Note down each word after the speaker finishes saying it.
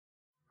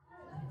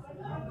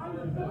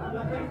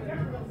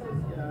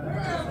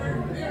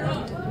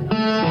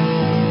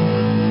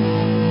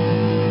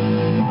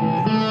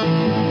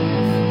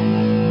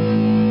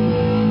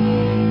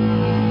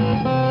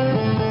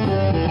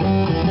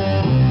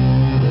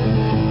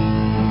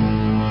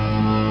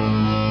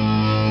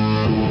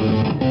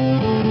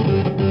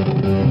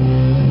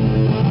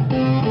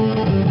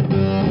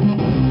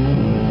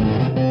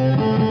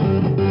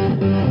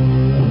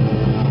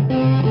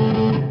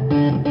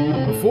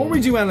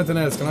about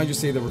anything else, can I just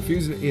say that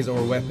Refusal Is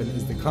Our Weapon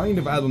is the kind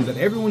of album that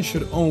everyone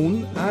should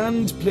own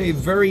and play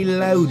very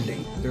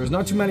loudly. There's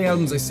not too many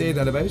albums I say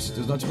that about.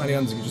 There's not too many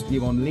albums you can just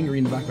leave on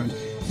lingering in the background.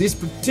 This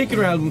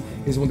particular album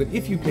is one that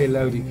if you play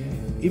loudly,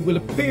 it will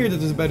appear that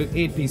there's about an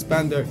 8-piece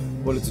band there,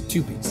 but it's a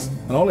 2-piece.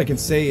 And all I can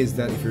say is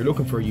that if you're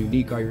looking for a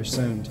unique Irish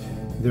sound,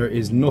 there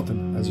is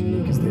nothing as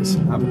unique as this.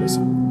 Have a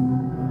listen.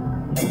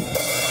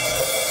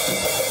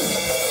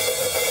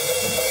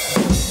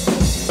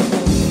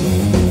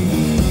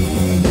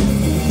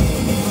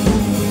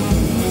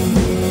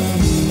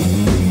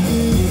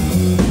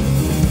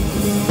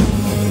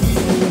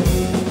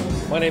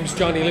 My name's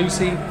Johnny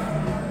Lucy.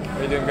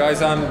 How you doing,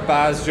 guys? I'm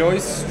Baz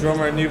Joyce,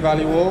 drummer in New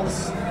Valley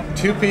Wolves.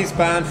 2-piece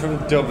band from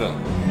Dublin.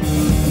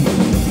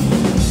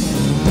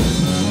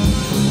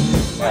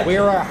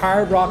 We're a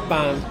hard rock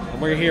band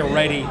and we're here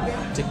ready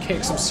to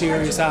kick some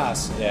serious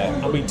ass. Yeah.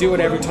 And we do it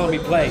every time we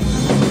play.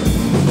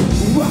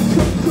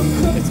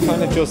 It's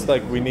kind of just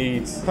like we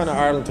need kind of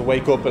Ireland to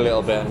wake up a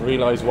little bit and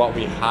realise what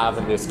we have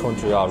in this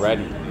country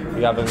already.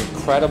 We have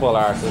incredible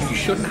artists. You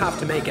shouldn't have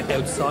to make it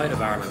outside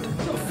of Ireland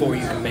before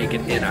you can make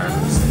it in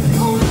Ireland.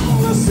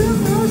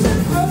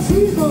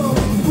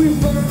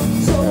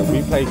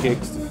 We play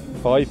gigs,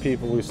 5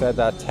 people, we've said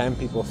that, 10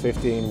 people,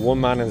 15,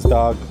 one man and his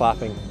dog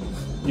clapping.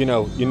 You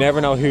know, you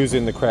never know who's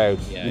in the crowd.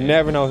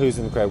 Never know who's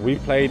in the crowd. We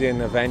played in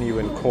a venue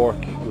in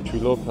Cork, which we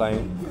love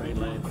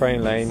playing,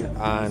 Crane Lane,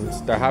 and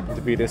there happened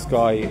to be this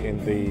guy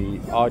in the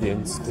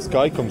audience. This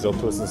guy comes up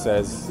to us and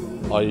says,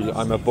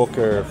 I'm a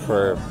booker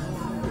for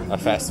a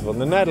festival in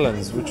the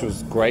Netherlands, which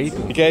was great.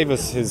 He gave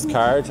us his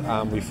card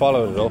and we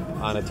followed it up,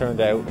 and it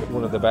turned out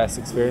one of the best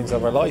experiences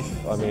of our life.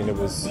 I mean, it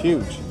was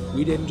huge.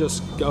 We didn't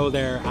just go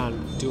there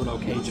and do an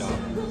okay job.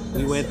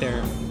 We went there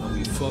and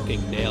we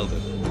fucking nailed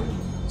it.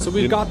 So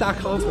we've got that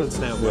confidence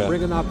now. We're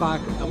bringing that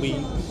back, and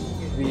we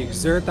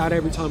exert that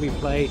every time we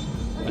play.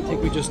 I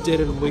think we just did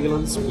it in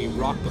Whelan's. We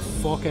rocked the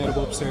fuck out of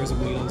upstairs in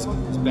Whelan's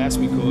as best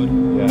we could.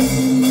 Yeah.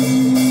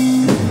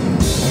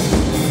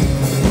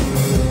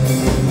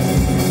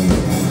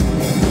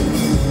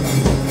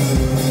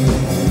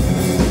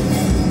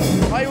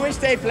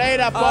 They played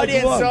at Body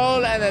and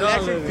Soul and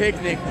Electric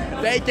Picnic.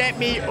 They get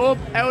me up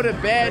out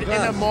of bed in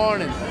the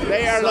morning.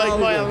 They are like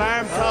my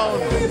alarm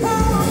tone.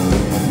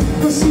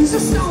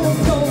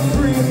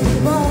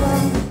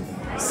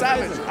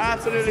 Savage,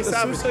 absolutely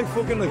savage. It's like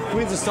fucking like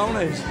Queens of Stone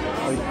Age.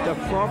 Like they're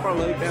proper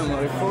like them.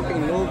 I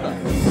fucking love that.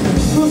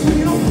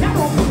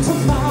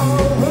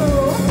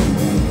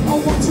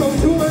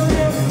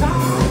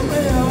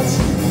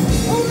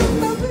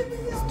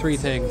 3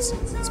 things.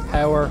 It's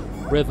power,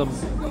 rhythm,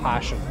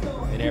 passion.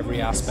 In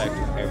every aspect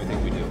of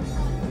everything we do,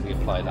 we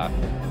apply that.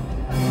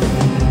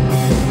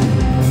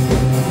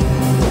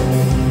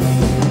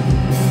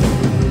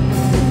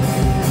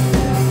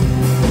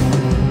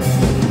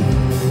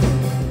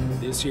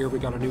 This year we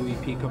got a new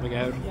EP coming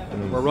out.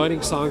 We're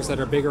writing songs that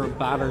are bigger and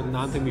badder than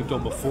anything we've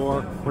done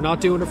before. We're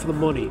not doing it for the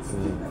money.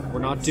 We're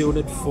not doing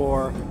it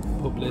for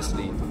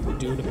publicity. We're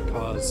doing it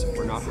because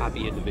we're not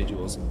happy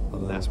individuals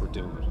unless we're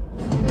doing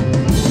it.